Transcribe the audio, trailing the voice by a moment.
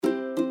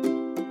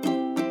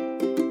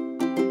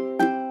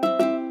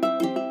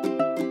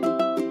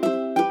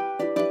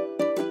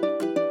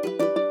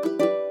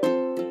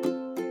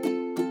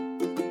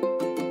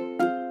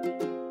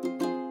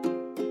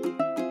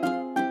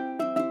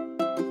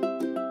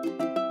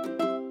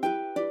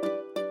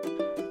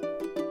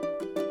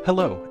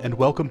Hello, and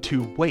welcome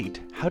to Wait,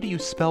 How Do You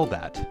Spell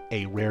That?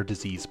 A Rare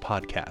Disease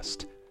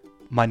podcast.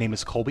 My name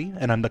is Colby,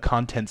 and I'm the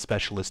content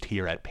specialist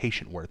here at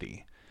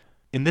PatientWorthy.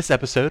 In this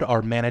episode,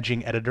 our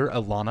managing editor,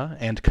 Alana,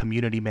 and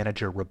community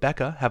manager,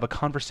 Rebecca, have a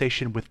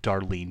conversation with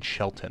Darlene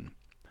Shelton.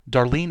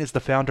 Darlene is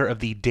the founder of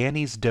the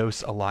Danny's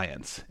Dose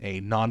Alliance,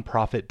 a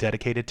nonprofit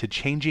dedicated to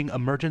changing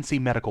emergency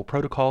medical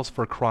protocols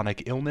for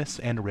chronic illness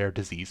and rare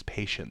disease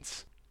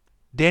patients.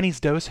 Danny's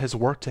Dose has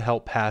worked to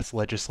help pass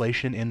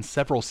legislation in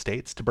several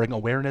states to bring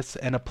awareness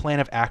and a plan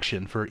of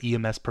action for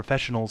EMS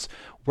professionals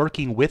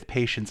working with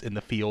patients in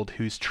the field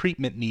whose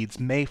treatment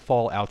needs may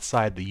fall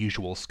outside the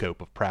usual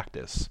scope of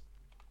practice.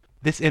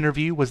 This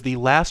interview was the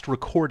last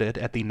recorded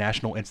at the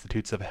National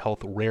Institutes of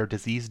Health Rare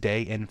Disease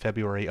Day in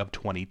February of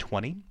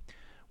 2020.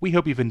 We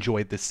hope you've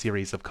enjoyed this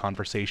series of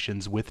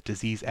conversations with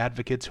disease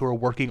advocates who are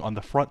working on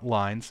the front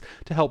lines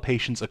to help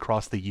patients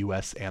across the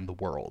U.S. and the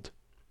world.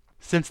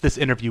 Since this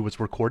interview was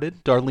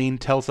recorded, Darlene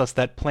tells us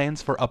that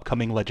plans for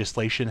upcoming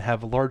legislation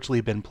have largely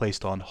been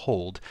placed on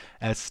hold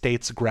as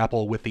states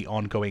grapple with the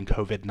ongoing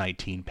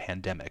COVID-19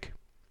 pandemic.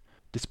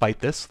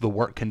 Despite this, the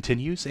work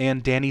continues,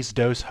 and Danny's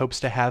Dose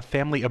hopes to have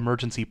family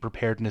emergency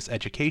preparedness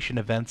education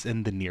events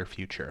in the near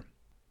future.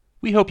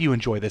 We hope you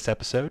enjoy this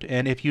episode,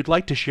 and if you'd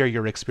like to share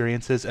your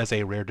experiences as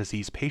a rare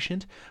disease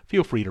patient,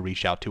 feel free to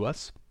reach out to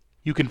us.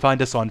 You can find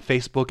us on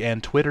Facebook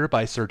and Twitter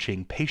by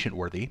searching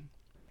PatientWorthy.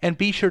 And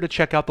be sure to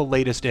check out the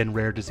latest in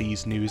rare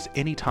disease news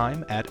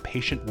anytime at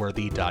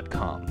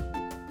PatientWorthy.com.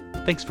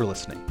 Thanks for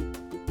listening.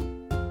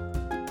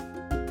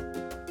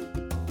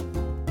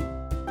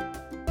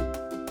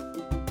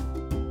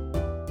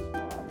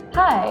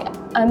 Hi,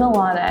 I'm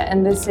Alana,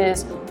 and this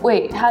is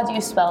Wait, How Do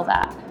You Spell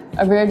That?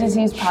 A rare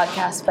disease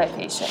podcast by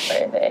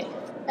PatientWorthy.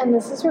 And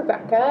this is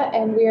Rebecca,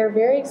 and we are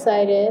very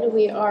excited.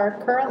 We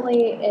are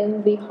currently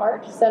in the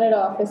Hart Senate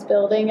Office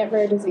building at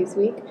Rare Disease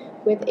Week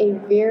with a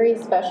very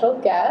special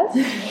guest.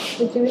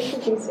 Would you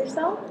introduce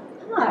yourself?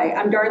 Hi,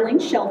 I'm Darlene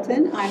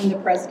Shelton. I'm the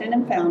president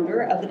and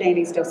founder of the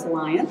Danny's Dose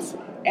Alliance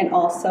and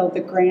also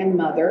the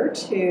grandmother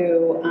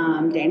to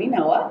Danny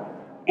Noah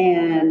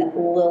and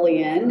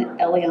Lillian,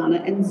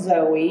 Eliana, and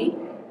Zoe.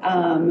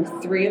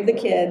 3 of the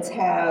kids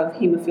have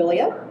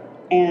hemophilia,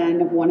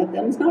 and one of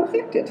them is not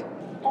affected.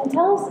 And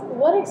tell us,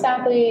 what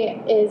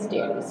exactly is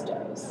Danny's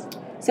Dose?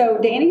 So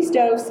Danny's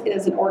Dose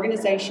is an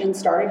organization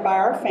started by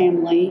our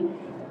family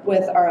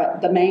with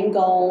the main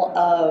goal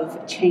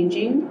of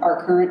changing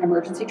our current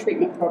emergency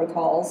treatment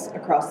protocols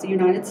across the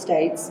United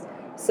States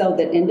so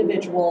that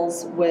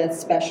individuals with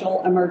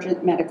special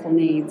emergent medical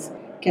needs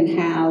can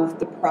have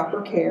the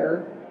proper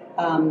care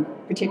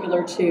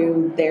particular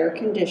to their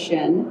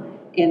condition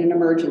in an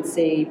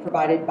emergency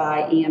provided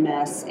by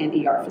EMS and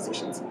ER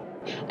physicians.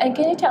 And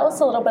can you tell us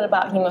a little bit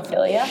about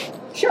hemophilia?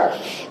 Sure.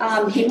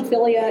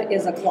 Hemophilia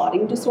is a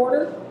clotting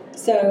disorder.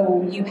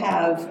 So you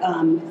have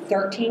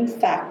 13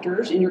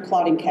 factors in your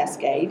clotting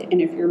cascade, and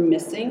if you're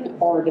missing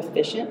or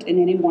deficient in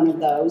any one of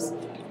those,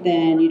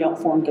 then you don't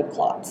form good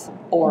clots,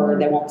 or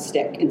they won't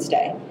stick and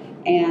stay.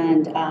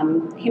 And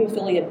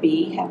hemophilia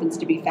B happens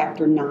to be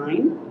factor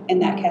 9 in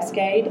that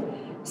cascade.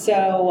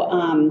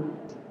 So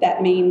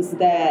that means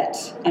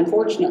that,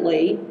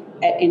 unfortunately,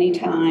 at any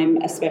time,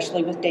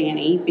 especially with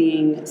Danny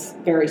being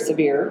very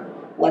severe,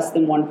 less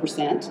than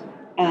 1%,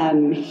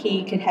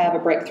 he could have a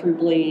breakthrough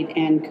bleed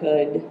and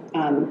could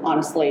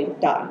honestly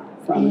die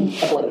from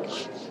a bleed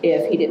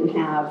if he didn't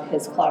have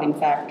his clotting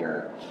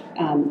factor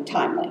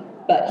timely.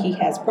 But he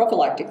has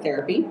prophylactic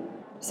therapy,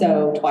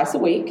 so twice a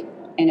week,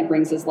 and it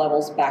brings his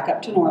levels back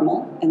up to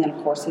normal. And then,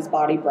 of course, his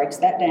body breaks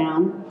that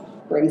down,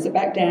 brings it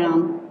back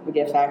down. We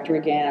give factor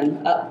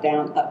again, up,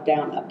 down, up,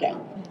 down, up,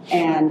 down.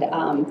 And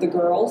the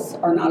girls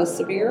are not as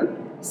severe,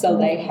 so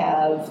they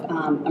have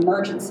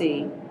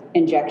emergency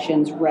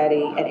injections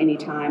ready at any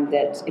time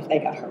that if they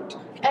got hurt.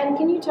 And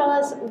can you tell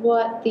us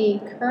what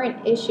the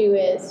current issue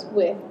is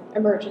with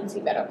emergency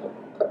medical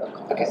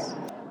protocols? Okay.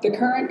 The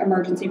current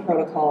emergency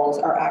protocols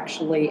are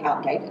actually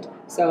outdated.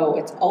 So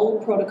it's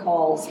old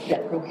protocols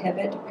that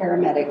prohibit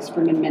paramedics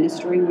from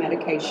administering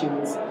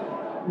medications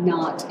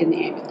not in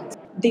the ambulance.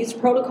 These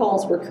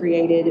protocols were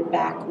created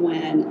back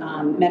when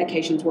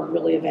medications weren't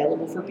really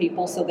available for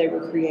people, so they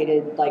were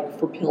created like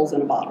for pills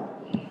in a bottle.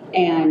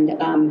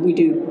 And we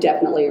do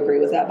definitely agree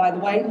with that, by the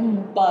way,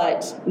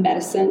 but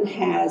medicine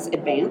has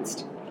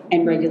advanced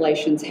and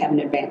regulations haven't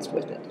advanced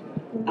with it.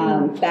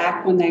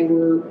 Back when they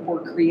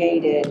were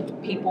created,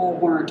 people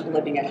weren't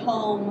living at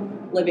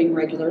home, living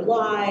regular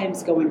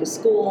lives, going to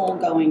school,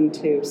 going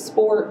to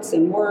sports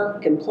and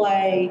work and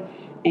play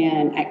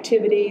and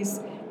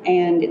activities.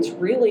 And it's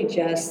really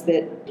just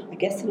that, I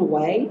guess in a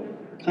way,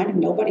 kind of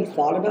nobody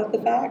thought about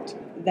the fact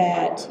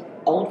that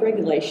old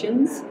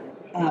regulations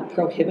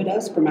prohibit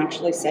us from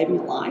actually saving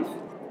a life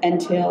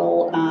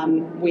until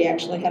we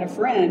actually had a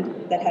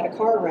friend that had a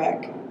car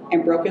wreck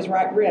and broke his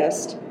right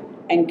wrist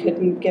and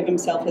couldn't give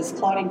himself his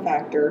clotting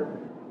factor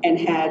and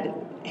had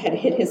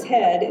hit his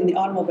head in the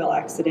automobile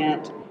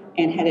accident,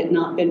 and had it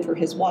not been for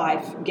his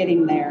wife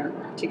getting there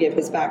to give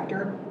his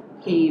factor,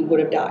 he would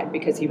have died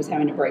because he was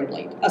having a brain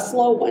bleed. A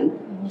slow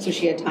one, so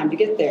she had time to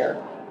get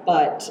there.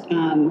 But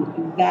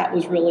that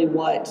was really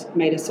what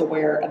made us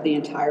aware of the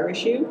entire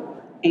issue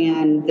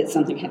and that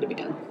something had to be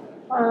done.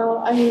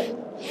 Wow. I mean,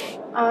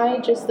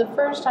 the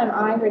first time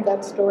I heard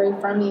that story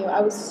from you,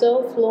 I was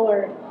so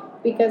floored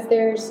because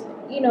there's,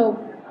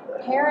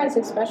 parents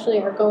especially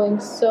are going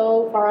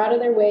so far out of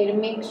their way to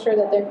make sure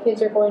that their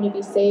kids are going to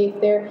be safe.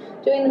 They're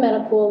doing the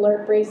medical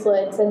alert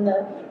bracelets and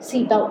the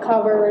seatbelt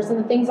covers and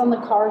the things on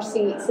the car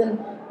seats and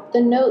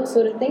the notes.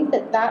 So to think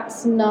that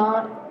that's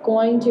not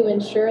going to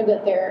ensure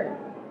that their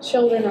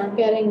children are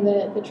getting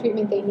the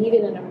treatment they need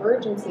in an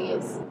emergency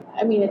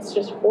it's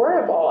just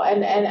horrible.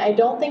 And I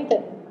don't think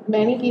that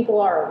many people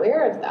are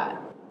aware of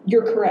that.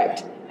 You're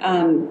correct.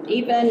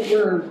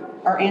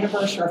 Our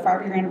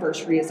 5-year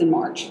anniversary is in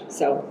March,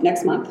 so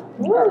next month.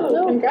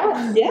 Ooh,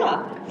 congrats.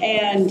 Yeah,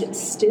 and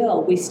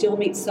we still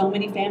meet so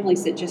many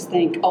families that just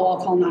think, I'll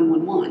call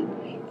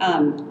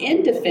 911.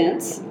 In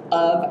defense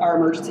of our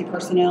emergency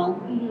personnel,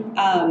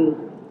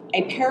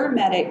 a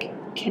paramedic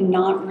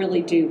cannot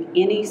really do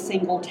any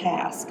single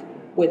task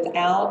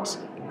without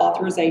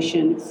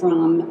authorization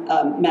from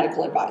a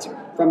medical advisor,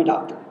 from a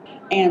doctor.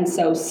 And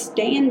so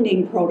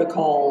standing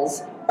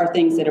protocols are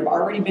things that have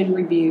already been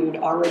reviewed,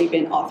 already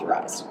been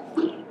authorized.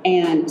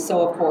 And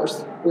so, of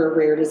course, we're a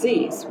rare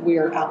disease.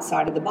 We're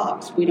outside of the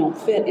box. We don't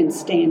fit in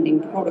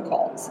standing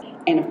protocols.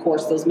 And, of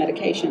course, those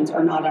medications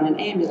are not on an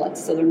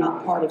ambulance, so they're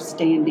not part of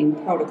standing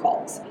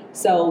protocols.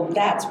 So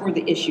that's where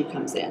the issue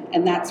comes in.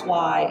 And that's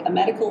why a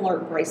medical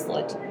alert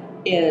bracelet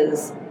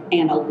is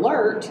an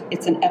alert.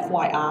 It's an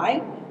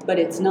FYI, but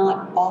it's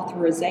not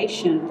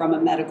authorization from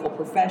a medical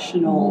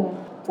professional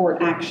for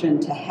an action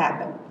to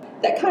happen.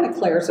 That kind of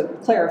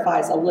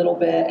clarifies a little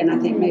bit, and I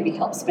think maybe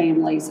helps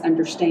families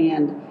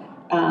understand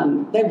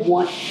they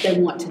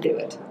want to do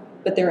it,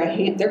 but their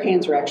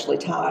hands are actually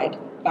tied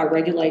by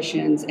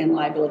regulations and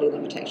liability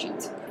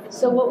limitations.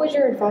 So what would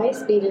your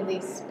advice be to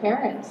these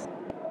parents?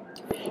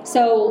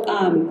 So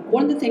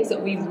one of the things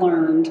that we've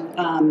learned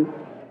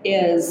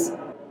is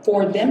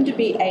for them to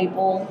be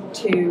able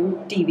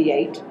to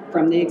deviate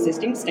from the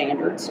existing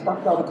standards or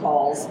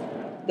protocols,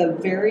 the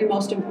very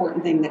most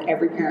important thing that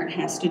every parent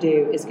has to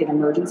do is get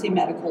emergency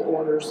medical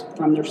orders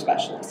from their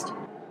specialist.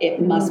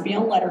 It must be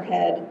on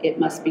letterhead. It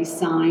must be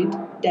signed,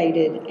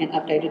 dated, and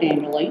updated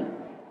annually.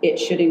 It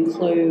should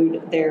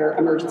include their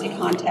emergency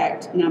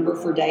contact number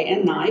for day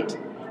and night,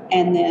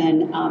 and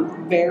then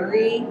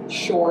very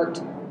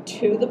short,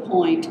 to the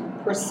point,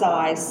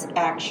 precise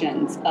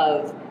actions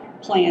of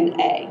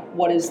Plan A.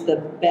 What is the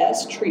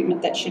best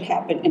treatment that should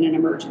happen in an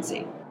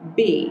emergency?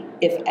 B,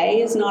 if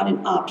A is not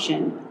an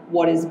option,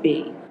 what is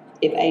B?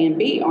 If A and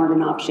B aren't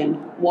an option,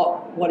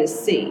 what is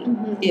C?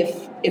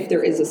 If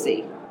there is a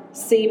C.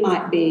 C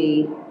might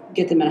be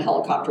get them in a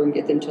helicopter and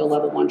get them to a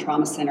level 1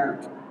 trauma center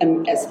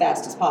as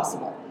fast as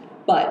possible.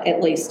 But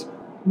at least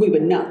we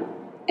would know,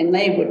 and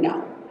they would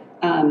know.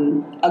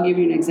 I'll give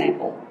you an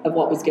example of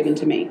what was given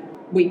to me.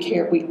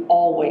 We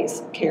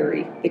always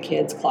carry the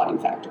kids' clotting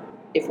factor.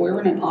 If we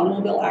were in an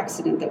automobile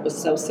accident that was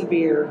so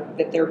severe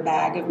that their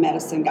bag of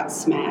medicine got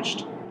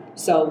smashed,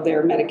 so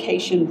their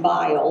medication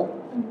vial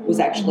was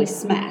actually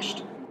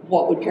smashed,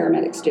 what would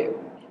paramedics do?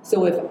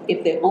 So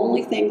if the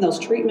only thing those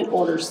treatment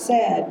orders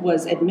said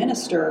was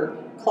administer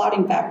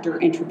clotting factor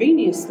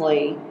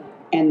intravenously,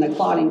 and the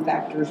clotting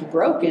factor is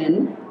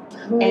broken,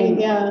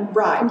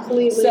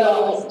 completely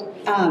so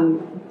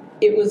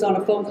it was on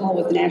a phone call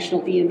with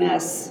National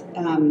EMS,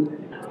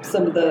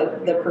 some of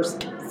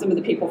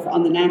the people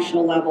on the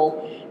national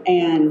level,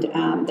 and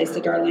they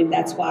said, Darlene,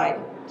 that's why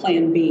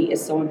Plan B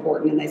is so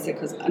important. And they said,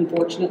 because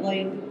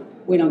unfortunately,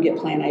 we don't get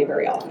Plan A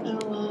very often.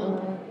 Oh,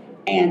 wow.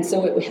 And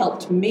so it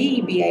helped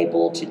me be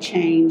able to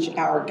change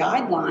our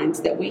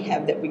guidelines that we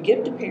have that we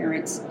give to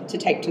parents to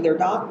take to their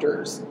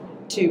doctors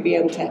to be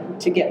able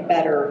to get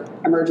better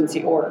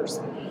emergency orders.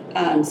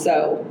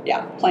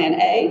 Plan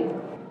A,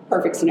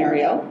 perfect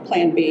scenario.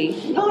 Plan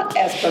B, not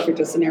as perfect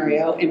a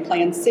scenario. And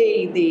Plan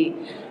C, the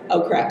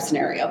oh crap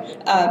scenario.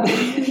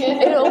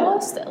 It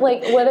almost,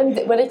 like,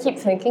 what I keep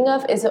thinking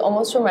of is it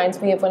almost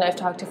reminds me of when I've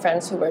talked to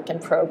friends who work in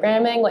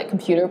programming, like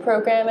computer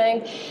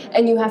programming,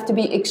 and you have to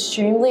be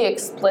extremely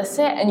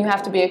explicit, and you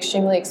have to be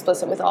extremely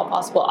explicit with all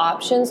possible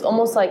options,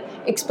 almost like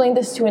explain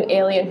this to an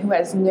alien who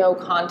has no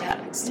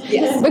context.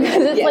 Yes.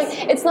 Because it's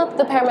like, it's not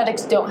that the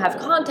paramedics don't have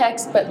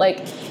context, but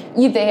like,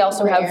 they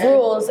also have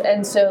rules,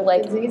 and so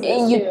like, the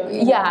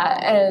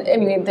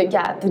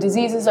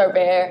diseases are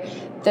rare.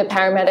 The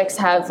paramedics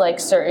have like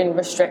certain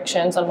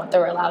restrictions on what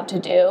they're allowed to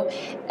do.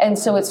 And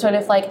so it's sort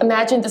of like,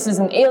 imagine this is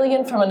an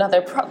alien from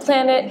another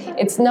planet.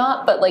 It's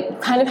not, but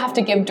like kind of have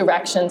to give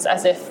directions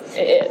as if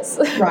it is.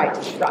 Right.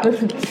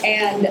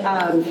 And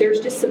there's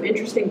just some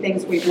interesting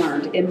things we've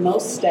learned. In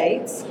most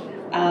states,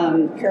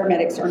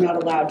 paramedics are not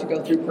allowed to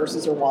go through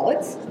purses or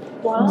wallets.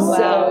 Wow.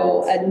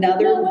 So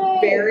another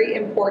very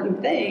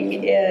important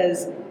thing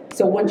is,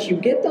 so once you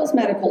get those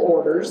medical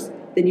orders,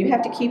 then you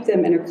have to keep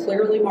them in a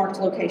clearly marked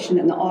location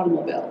in the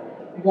automobile.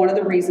 One of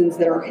the reasons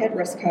that our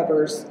headrest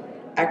covers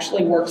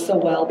actually work so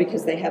well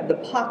because they have the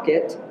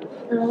pocket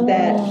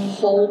that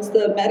holds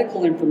the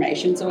medical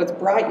information. So it's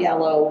bright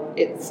yellow.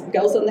 It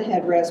goes on the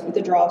headrest with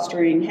a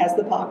drawstring, has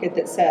the pocket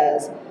that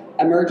says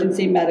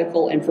emergency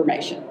medical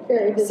information.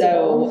 Very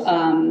visible.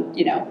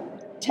 So,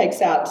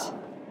 takes out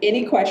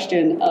any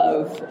question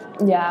of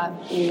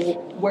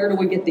where do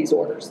we get these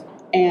orders?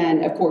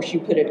 And of course, you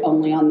put it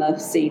only on the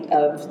seat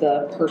of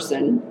the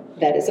person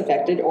that is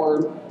affected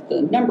or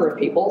the number of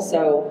people.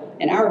 So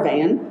in our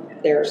van,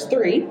 there's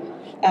 3.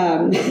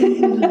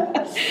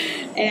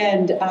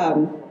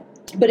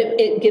 But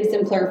it gives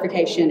them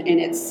clarification, and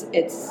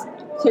it's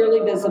clearly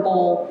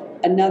visible.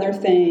 Another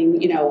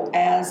thing,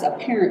 as a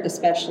parent,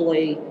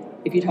 especially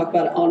if you talk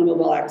about an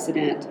automobile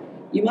accident,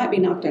 you might be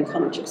knocked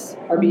unconscious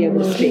or be able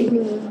to speak.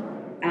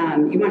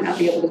 You might not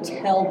be able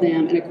to tell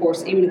them, and of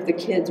course, even if the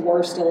kids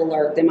were still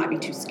alert, they might be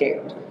too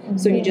scared.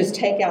 So you just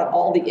take out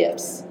all the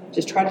ifs.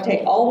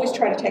 Always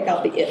try to take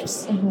out the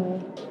ifs.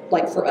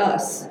 Like for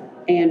us,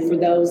 and for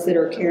those that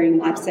are carrying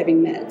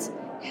life-saving meds,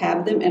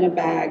 have them in a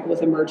bag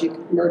with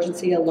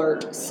emergency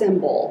alert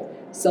symbol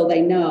so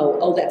they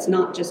know, that's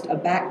not just a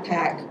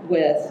backpack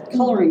with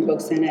coloring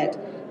books in it.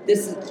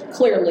 This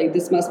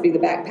must be the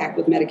backpack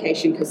with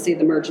medication because see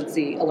the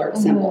emergency alert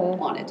symbol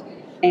on it.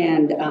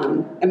 And,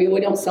 we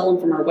don't sell them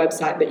from our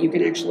website, but you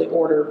can actually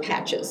order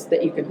patches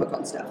that you can hook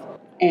on stuff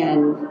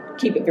and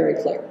keep it very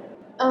clear.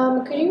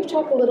 Could you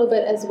talk a little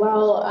bit as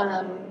well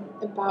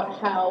about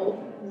how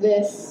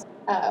this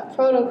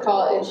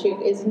protocol issue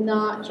is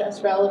not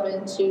just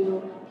relevant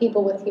to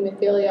people with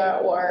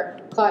hemophilia or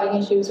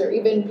clotting issues, or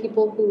even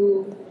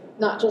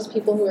not just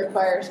people who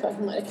require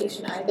special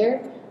medication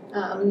either.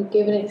 You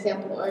gave an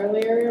example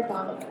earlier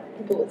about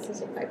people with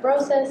cystic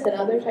fibrosis and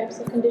other types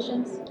of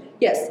conditions.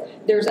 Yes,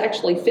 there's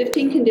actually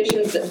 15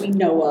 conditions that we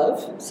know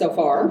of so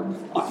far,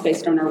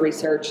 based on our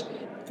research,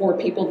 for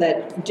people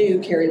that do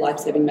carry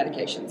life-saving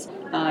medications.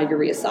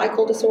 Urea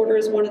cycle disorder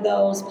is one of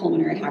those,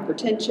 pulmonary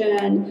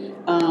hypertension,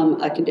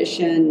 a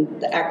condition,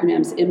 the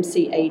acronym's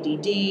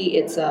MCADD.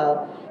 It's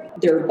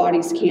their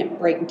bodies can't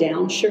break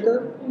down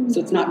sugar, so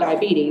it's not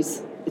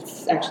diabetes.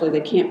 It's actually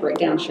they can't break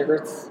down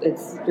sugar.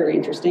 It's very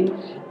interesting.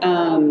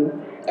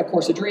 Of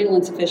course, adrenal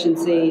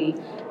insufficiency.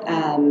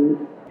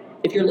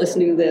 If you're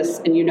listening to this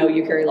and you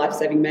carry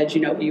life-saving meds, you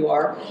know who you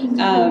are.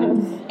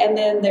 And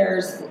then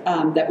there's,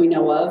 that we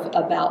know of,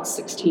 about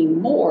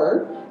 16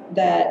 more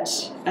that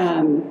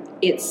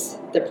it's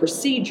the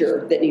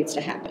procedure that needs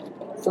to happen.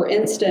 For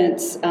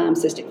instance,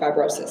 cystic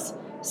fibrosis.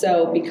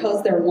 So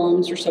because their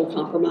lungs are so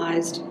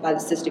compromised by the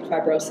cystic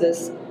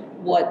fibrosis,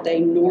 what they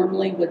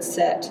normally would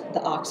set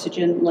the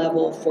oxygen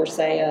level for,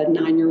 say, a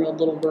 9-year-old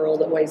little girl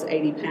that weighs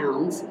 80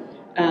 pounds,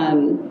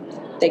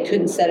 they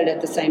couldn't set it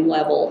at the same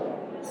level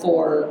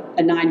for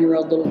a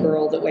 9-year-old little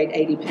girl that weighed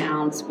 80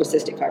 pounds with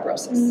cystic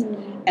fibrosis.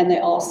 And they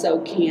also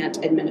can't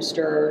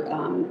administer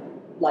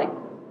like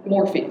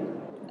morphine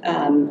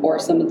or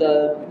some of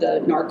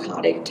the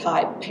narcotic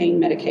type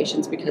pain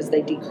medications because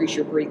they decrease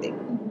your breathing.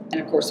 And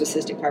of course with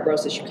cystic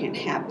fibrosis you can't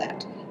have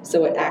that.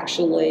 So it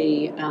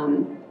actually,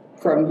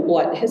 from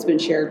what has been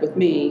shared with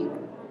me,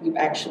 you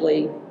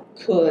actually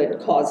could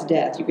cause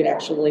death. You could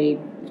actually,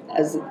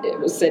 as it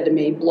was said to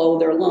me, blow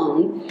their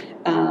lung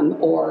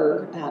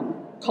or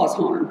cause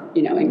harm,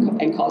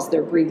 and cause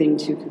their breathing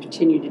to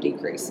continue to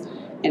decrease.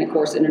 And of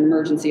course, in an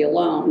emergency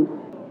alone,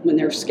 when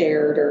they're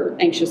scared or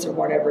anxious or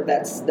whatever,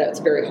 that's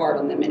very hard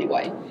on them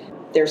anyway.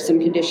 There's some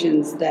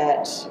conditions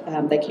that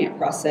they can't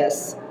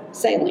process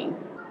saline,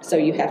 so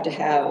you have to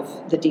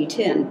have the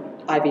D10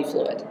 IV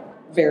fluid.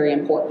 Very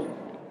important.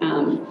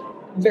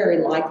 Very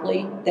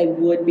likely, they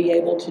would be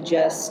able to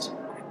just,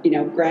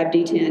 grab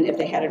D10 if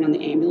they had it on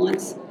the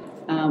ambulance.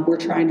 We're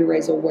trying to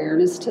raise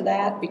awareness to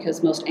that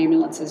because most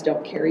ambulances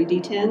don't carry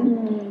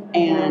D10,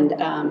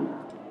 and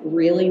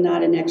really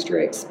not an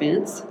extra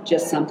expense,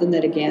 just something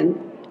that, again,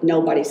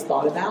 nobody's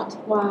thought about.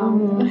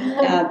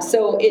 Wow.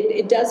 So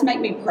it does make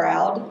me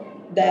proud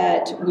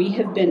that we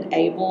have been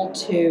able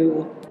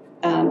to,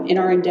 in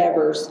our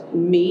endeavors,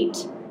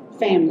 meet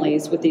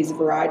families with these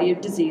variety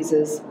of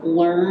diseases,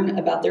 learn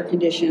about their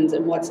conditions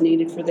and what's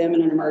needed for them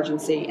in an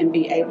emergency, and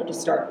be able to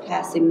start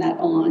passing that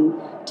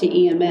on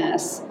to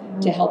EMS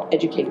to help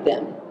educate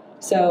them.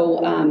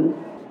 So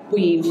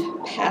we've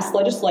passed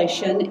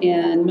legislation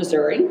in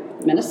Missouri,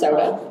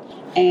 Minnesota,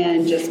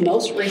 and just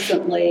most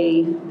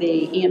recently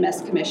the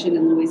EMS Commission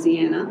in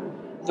Louisiana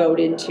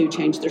voted to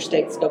change their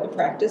state scope of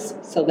practice.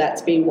 So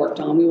that's being worked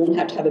on. We won't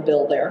have to have a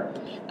bill there.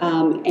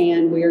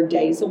 And we are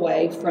days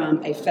away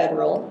from a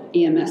federal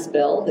EMS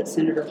bill that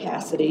Senator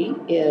Cassidy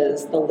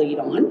is the lead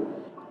on.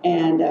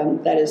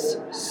 And that is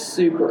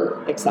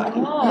super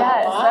exciting. Oh,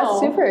 Yes, wow. that's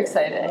super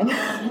exciting.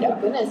 My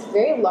goodness,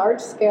 very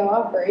large-scale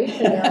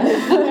operation.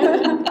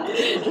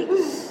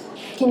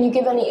 Can you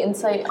give any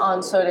insight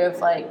on sort of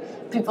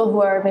like people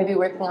who are maybe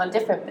working on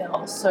different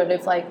bills, sort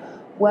of like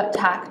what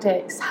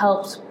tactics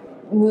helped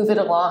move it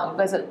along?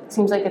 Because it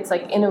seems like it's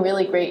like in a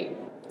really great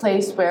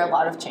place where a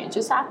lot of change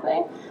is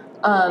happening.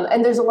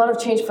 And there's a lot of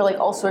change for like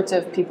all sorts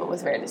of people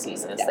with rare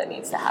diseases that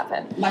needs to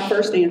happen. My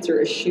first answer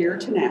is sheer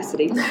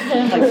tenacity.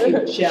 Like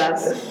you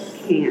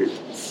just can't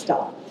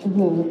stop.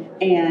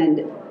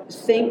 And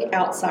think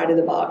outside of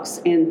the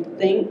box and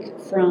think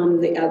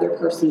from the other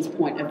person's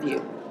point of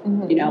view.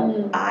 You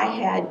know, I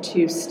had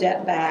to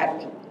step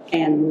back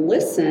and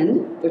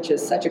listen, which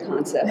is such a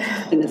concept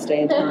in this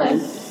day and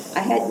time. I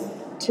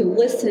had to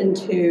listen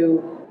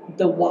to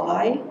the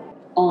why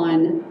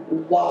on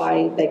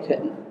why they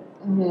couldn't.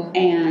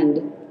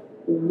 And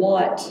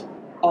what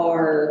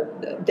are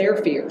their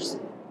fears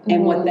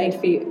and what they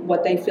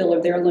feel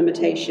are their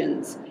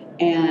limitations,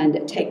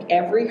 and take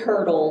every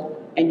hurdle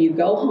and you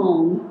go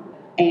home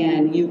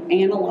and you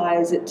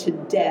analyze it to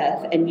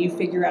death and you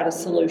figure out a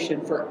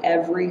solution for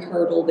every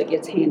hurdle that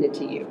gets handed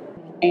to you.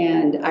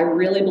 And I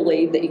really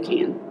believe that you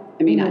can.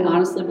 I mean, I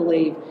honestly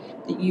believe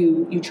that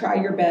you try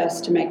your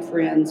best to make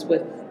friends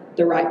with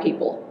the right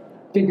people,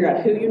 figure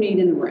out who you need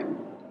in the room.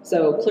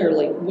 So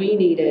clearly we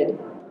needed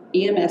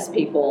EMS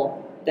people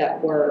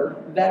that were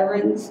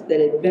veterans, that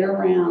had been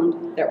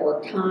around, that were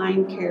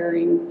kind,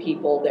 caring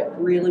people that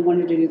really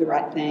wanted to do the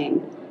right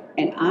thing.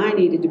 And I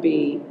needed to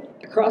be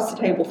across the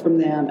table from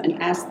them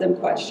and ask them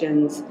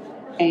questions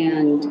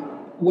and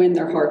win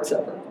their hearts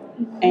over.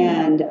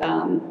 And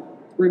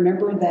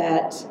remember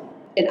that,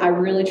 and I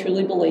really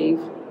truly believe,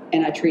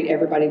 and I treat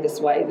everybody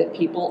this way, that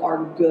people are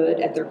good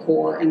at their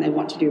core and they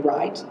want to do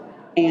right.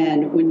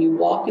 And when you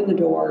walk in the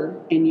door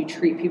and you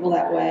treat people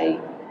that way,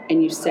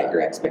 and you set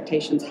your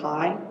expectations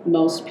high,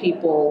 most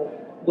people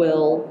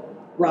will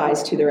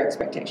rise to their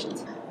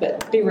expectations.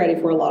 But be ready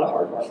for a lot of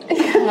hard work.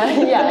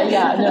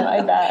 No,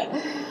 I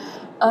bet.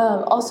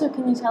 Also,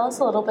 can you tell us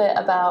a little bit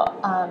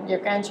about your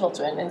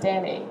grandchildren and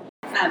Danny?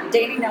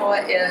 Danny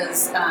Noah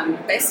is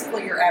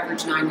basically your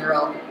average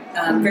 9-year-old.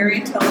 Very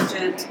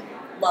intelligent,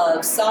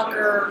 loves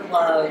soccer,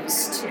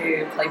 loves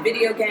to play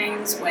video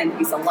games when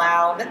he's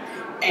allowed,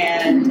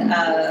 and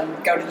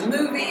go to the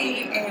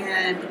movie,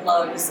 and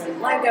loves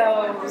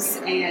Legos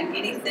and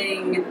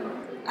anything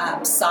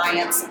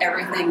science,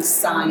 everything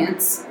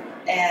science,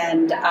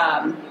 and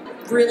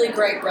really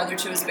great brother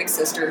to his big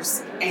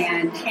sisters,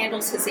 and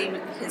handles his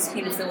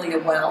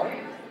hemophilia well.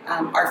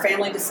 Our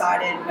family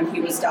decided when he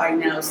was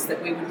diagnosed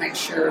that we would make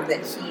sure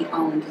that he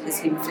owned his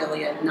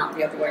hemophilia, not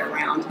the other way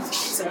around.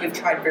 So we've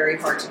tried very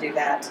hard to do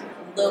that.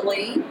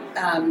 Lily,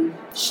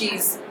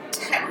 she's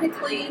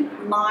technically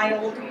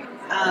mild,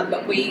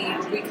 but we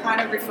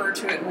kind of refer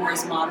to it more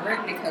as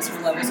moderate because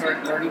her levels are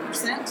at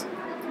 30%.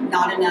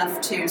 Not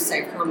enough to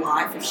save her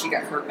life if she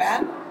got hurt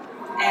bad.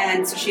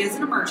 And so she has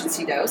an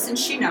emergency dose, and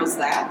she knows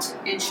that.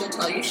 And she'll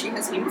tell you she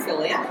has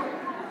hemophilia.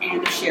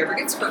 And if she ever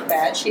gets hurt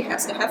bad, she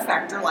has to have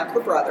factor like her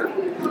brother.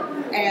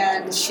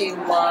 And she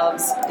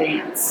loves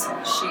dance.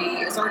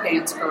 She is our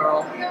dance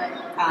girl.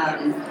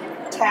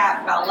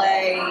 Tap,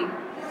 ballet,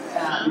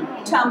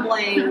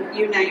 tumbling,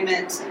 you name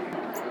it.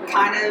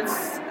 Kind of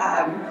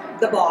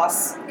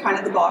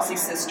the bossy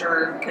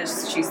sister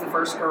because she's the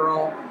first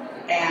girl.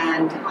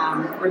 And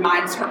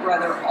reminds her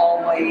brother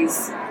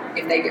always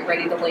if they get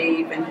ready to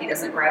leave and he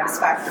doesn't grab his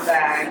factor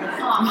bag.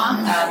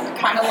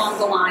 Kind of along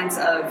the lines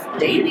of,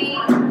 Danny,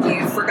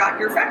 you forgot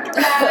your factor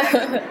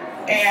bag.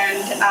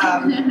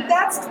 And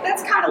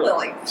that's kind of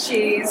Lily.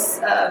 She's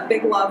a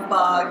big love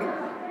bug,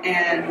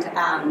 and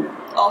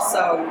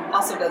also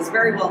does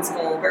very well in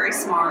school, very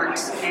smart,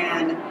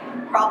 and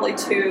probably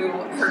to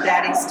her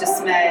daddy's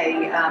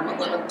dismay, a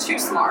little too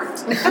smart.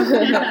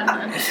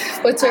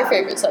 What's her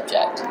favorite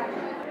subject?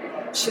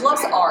 She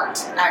loves art,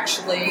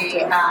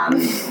 actually,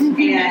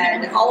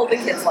 and all of the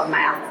kids love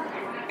math.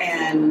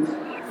 And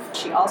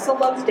she also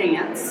loves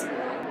dance,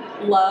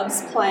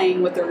 loves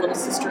playing with their little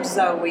sister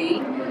Zoe,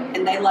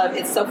 and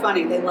it's so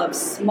funny, they love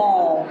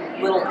small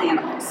little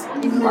animals,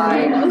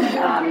 right?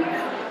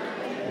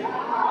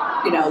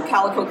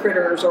 Calico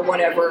critters or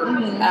whatever,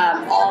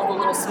 all the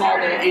little small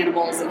little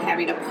animals, and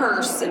having a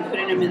purse and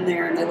putting them in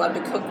there, and they love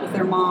to cook with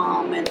their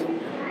mom, and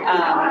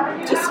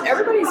just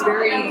everybody's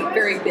very,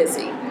 very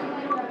busy.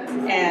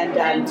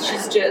 And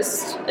she's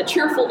just a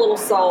cheerful little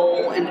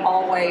soul, and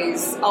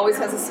always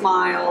has a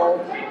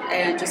smile,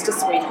 and just a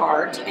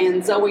sweetheart.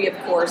 And Zoe, of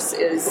course,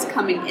 is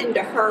coming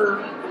into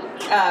her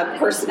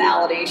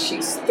personality.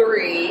 She's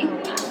 3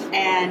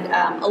 and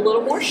a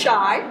little more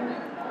shy,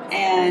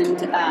 and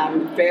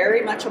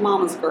very much a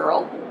mama's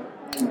girl.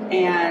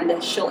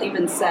 And she'll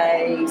even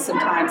say,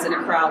 sometimes in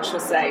a crowd, she'll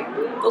say,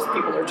 "Those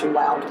people are too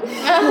loud."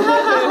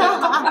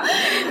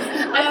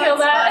 I feel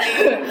that.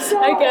 So,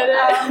 I get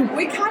it.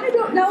 We kind of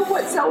don't know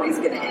what Zoe's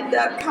going to end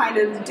up kind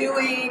of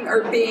doing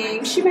or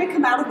being. She may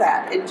come out of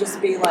that and just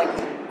be like,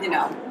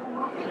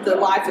 the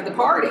life of the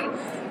party.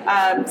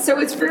 So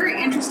it's very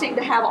interesting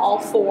to have all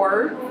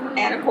 4.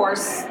 And of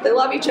course, they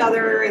love each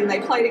other, and they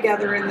play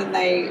together, and then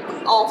they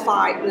all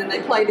fight, and then they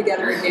play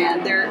together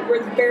again.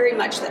 We're very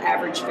much the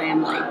average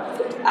family.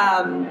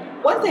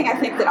 One thing I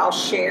think that I'll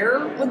share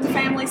with the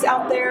families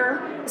out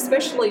there,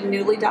 especially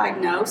newly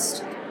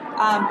diagnosed,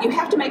 you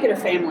have to make it a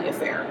family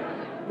affair.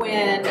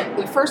 when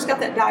we first got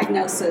that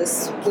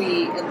diagnosis,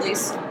 we at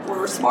least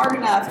were smart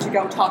enough to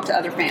go talk to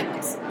other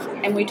families.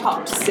 And we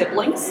talked to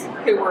siblings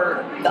who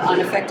were the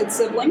unaffected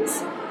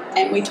siblings,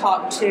 and we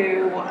talked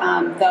to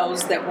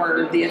those that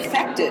were the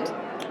affected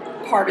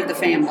part of the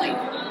family.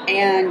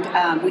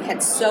 And we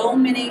had so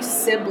many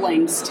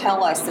siblings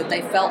tell us that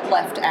they felt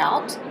left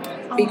out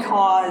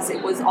because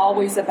it was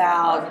always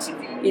about,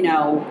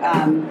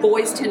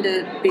 boys tend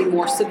to be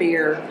more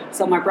severe.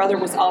 So my brother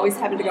was always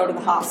having to go to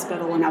the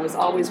hospital, and I was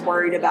always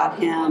worried about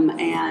him.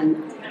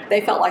 And they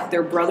felt like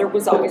their brother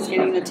was always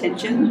getting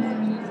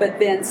attention. But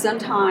then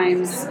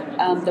sometimes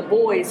the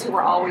boys, who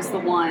were always the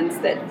ones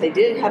that they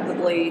did have the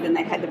bleed and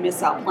they had to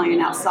miss out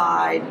playing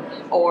outside,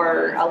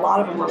 or a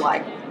lot of them were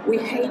like, we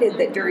hated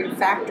that during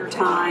factor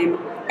time,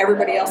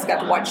 everybody else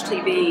got to watch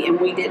TV and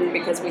we didn't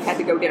because we had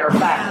to go get our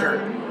factor.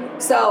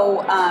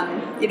 So,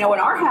 in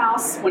our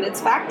house, when it's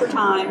factor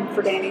time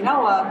for Danny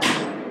Noah,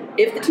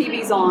 if the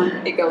TV's on,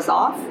 it goes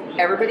off.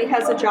 Everybody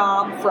has a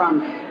job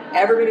from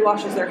everybody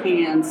washes their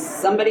hands.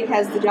 Somebody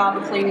has the job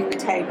of cleaning the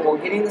table,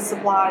 getting the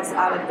supplies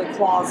out of the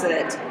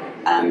closet.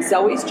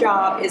 Zoe's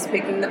job is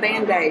picking the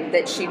Band-Aid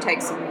that she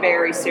takes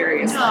very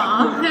seriously.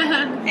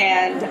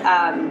 And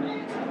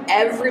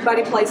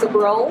everybody plays a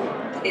role.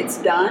 It's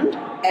done.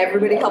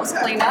 Everybody helps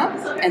clean up,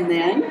 and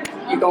then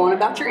you go on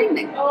about your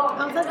evening.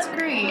 Oh, that's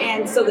great.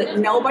 And so that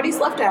nobody's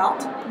left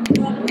out,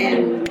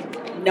 and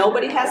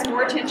nobody has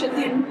more attention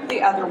than the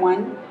other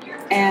one.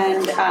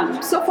 And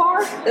so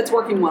far, that's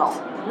working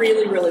well.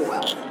 Really, really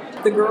well.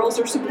 The girls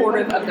are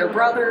supportive of their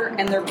brother,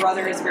 and their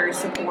brother is very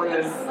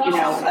supportive,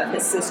 of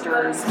his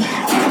sisters.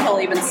 And he'll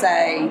even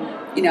say,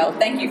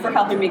 thank you for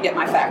helping me get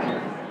my factor.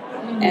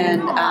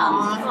 And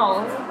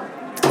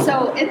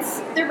so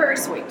they're very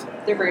sweet.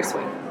 They're very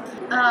sweet.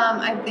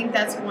 I think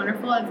that's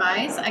wonderful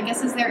advice. I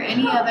guess, is there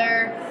any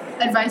other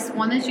advice,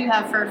 one, that you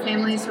have for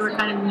families who are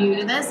kind of new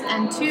to this,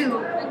 and two,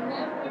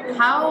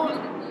 how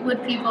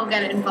would people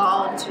get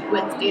involved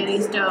with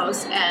Danny's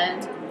Dose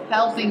and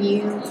helping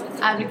you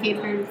advocate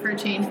for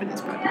change for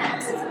these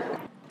programs?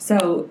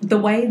 So the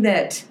way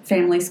that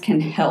families can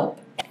help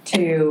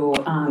to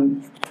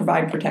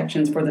provide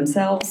protections for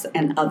themselves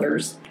and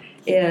others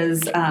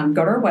is go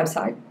to our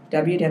website,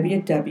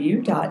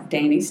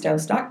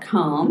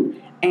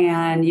 www.dannysdose.com,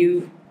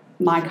 and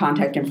my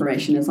contact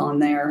information is on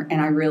there, and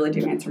I really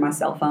do answer my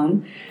cell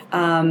phone.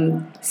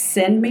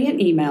 Send me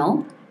an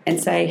email and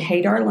say,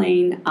 hey,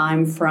 Darlene,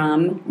 I'm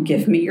from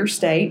Give Me Your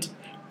State,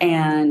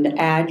 and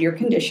add your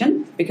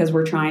condition, because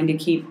we're trying to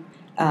keep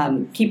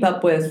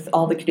up with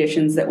all the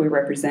conditions that we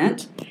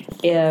represent.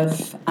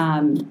 If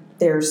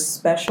there's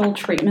special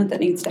treatment that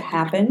needs to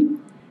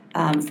happen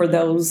for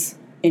those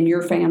in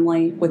your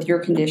family with your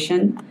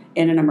condition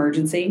in an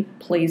emergency,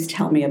 please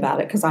tell me about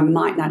it, because I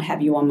might not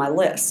have you on my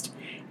list.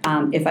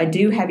 If I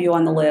do have you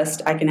on the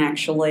list, I can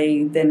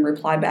actually then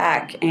reply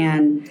back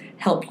and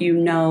help you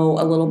know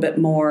a little bit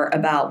more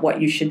about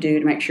what you should do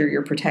to make sure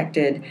you're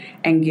protected,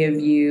 and give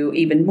you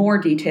even more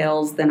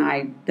details than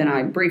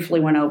I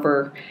briefly went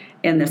over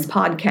in this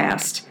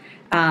podcast.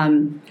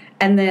 And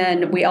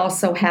then we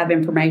also have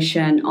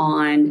information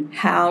on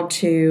how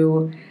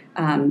to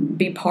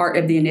be part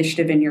of the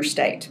initiative in your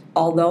state.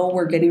 Although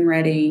we're getting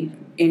ready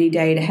any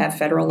day to have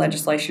federal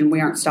legislation,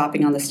 we aren't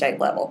stopping on the state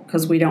level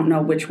because we don't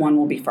know which one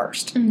will be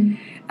first.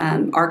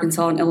 Mm-hmm.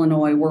 Arkansas and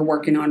Illinois we're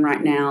working on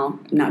right now.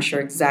 I'm not sure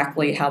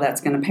exactly how that's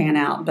going to pan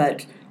out,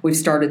 but we've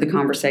started the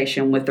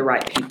conversation with the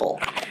right people.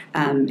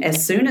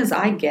 As soon as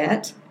I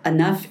get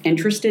enough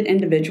interested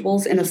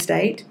individuals in a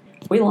state,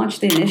 we launch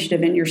the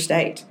initiative in your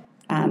state.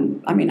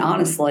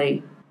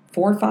 Honestly,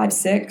 4, 5,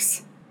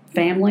 6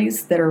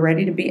 families that are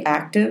ready to be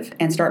active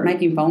and start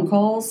making phone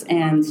calls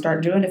and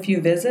start doing a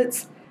few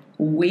visits,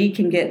 we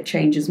can get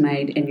changes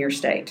made in your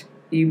state.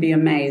 You'd be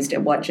amazed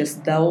at what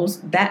just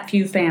that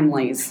few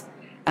families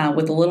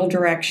with a little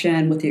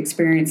direction, with the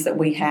experience that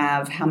we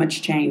have, how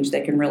much change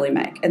they can really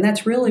make. And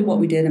that's really what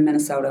we did in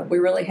Minnesota. We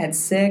really had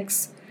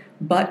 6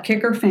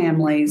 butt-kicker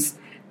families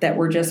that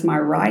were just my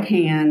right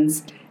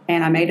hands,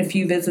 and I made a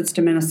few visits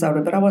to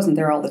Minnesota, but I wasn't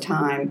there all the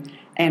time,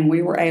 and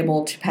we were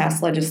able to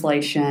pass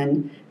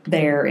legislation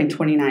there in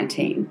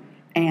 2019,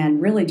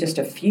 and really just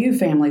a few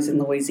families in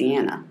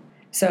Louisiana.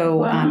 So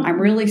wow. I'm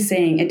really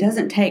seeing it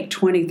doesn't take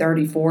 20,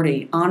 30,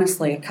 40,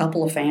 honestly, a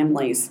couple of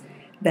families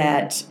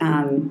that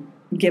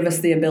give us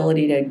the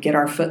ability to get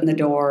our foot in the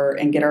door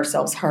and get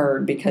ourselves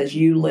heard, because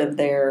you live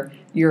there,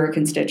 you're a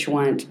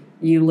constituent,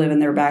 you live in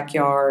their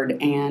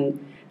backyard, and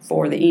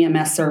for the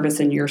EMS service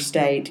in your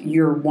state,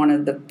 you're one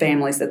of the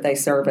families that they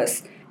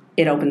service.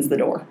 It opens the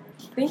door.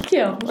 Thank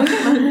you.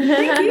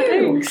 Thank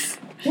you. Thanks.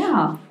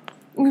 Yeah.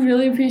 We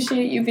really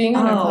appreciate you being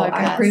on our podcast.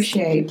 I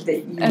appreciate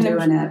that you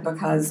doing it,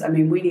 because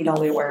we need all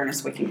the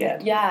awareness we can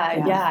get.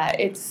 Yeah.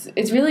 It's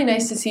really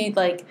nice to see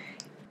like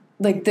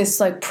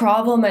this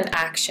problem and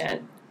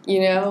action.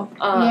 Yeah,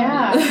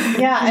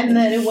 and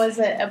that it was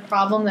a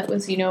problem that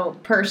was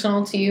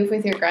personal to you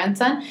with your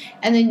grandson,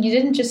 and then you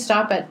didn't just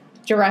stop at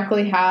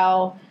directly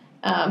how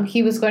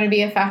he was going to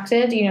be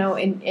affected,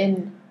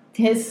 in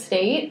his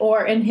state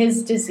or in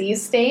his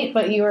disease state,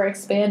 but you were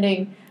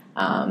expanding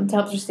to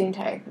help just the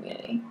entire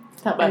community,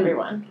 to help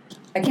everyone.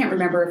 I can't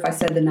remember if I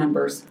said the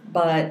numbers,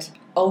 but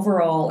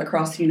overall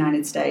across the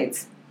United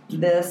States,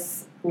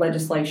 this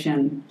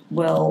legislation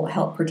will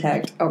help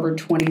protect over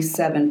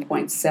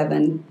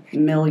 27.7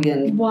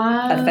 million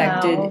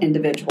affected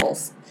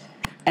individuals.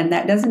 And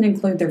that doesn't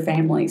include their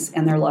families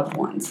and their loved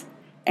ones.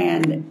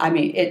 And I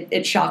mean,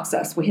 it shocks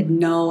us. We had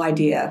no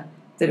idea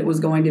that it was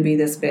going to be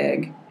this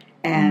big.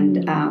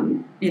 And,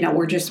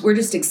 we're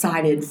just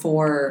excited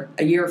for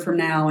a year from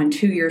now and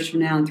 2 years from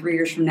now and 3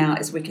 years from now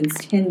as we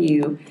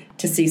continue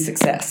to see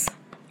success.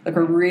 Like,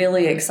 we're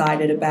really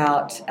excited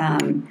about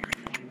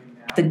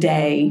the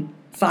day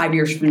 5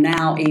 years from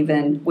now,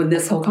 even when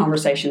this whole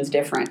conversation is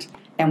different.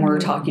 And we're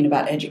talking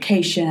about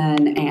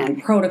education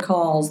and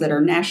protocols that are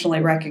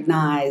nationally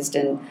recognized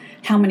and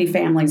how many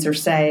families are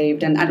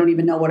saved. And I don't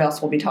even know what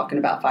else we'll be talking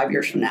about 5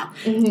 years from now.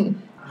 Mm-hmm.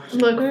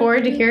 Look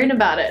forward to hearing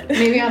about it.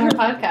 Maybe on our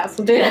podcast.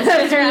 We'll do it.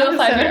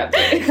 Five-year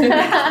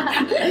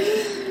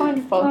update.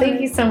 Wonderful.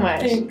 Thank you so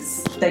much.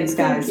 Thanks,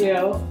 guys. Thank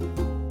you.